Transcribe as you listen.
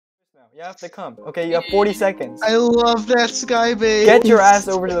You have to come. Okay, you have 40 seconds. I love that sky base. Get your ass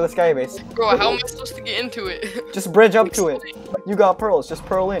over to the sky base. Bro, how am I supposed to get into it? Just bridge up to it. You got pearls. Just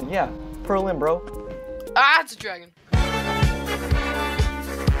pearl in. Yeah, pearl in, bro. Ah, it's a dragon.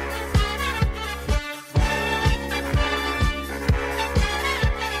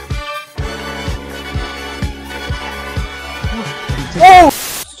 Oh!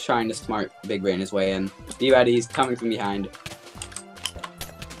 Trying to smart big brain his way in. Be ready, he's coming from behind.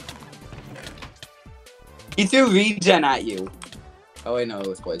 He threw regen at you. Oh wait, no, it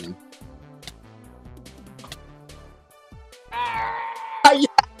was poison.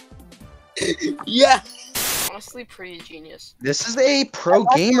 Yeah! Honestly, pretty genius. This is a pro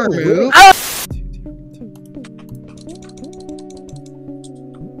gamer move.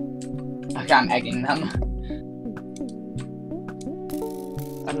 Okay, I'm egging them.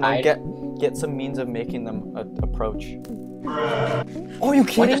 I don't know, get some means of making them approach. Oh, are you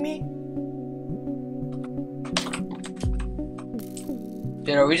kidding me?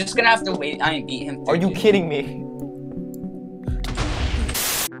 Dude, are we just gonna have to wait and beat him? Are you kidding me?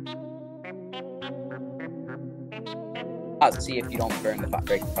 I'll see if you don't burn the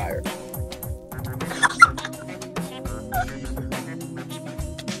break the fire.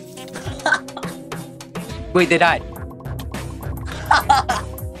 Wait, they died.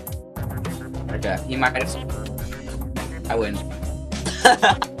 Okay, he might have. I win.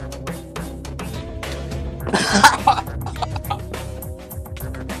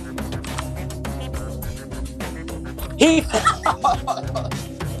 He.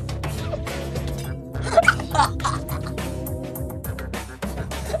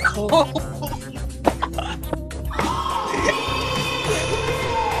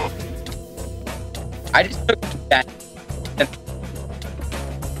 I just took that.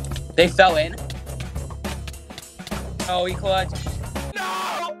 They fell in. Oh, he clutched.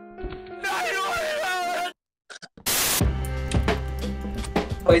 No!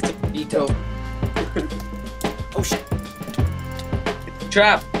 Oh, it's a veto. Oh shit.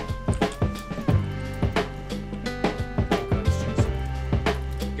 Trap.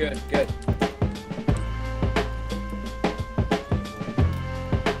 Good, good.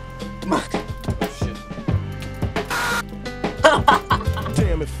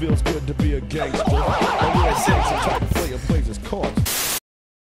 Damn, it feels good to be a gangster. And we're saying some type of player plays his cards.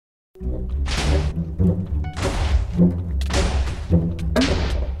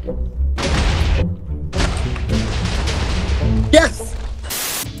 Yes!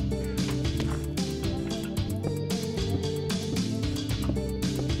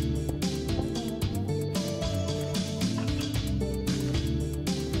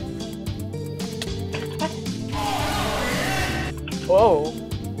 Whoa.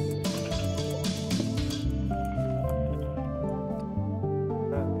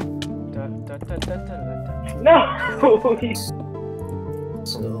 No!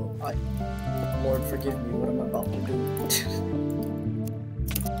 So, Lord, forgive me what I'm about to do.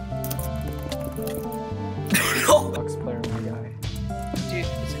 Box player, my guy. Dude,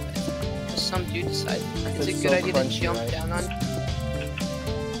 does some dude decide it's a It's good so idea crunchy, to jump right? down on?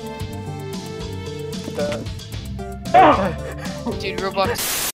 Dude, Roblox.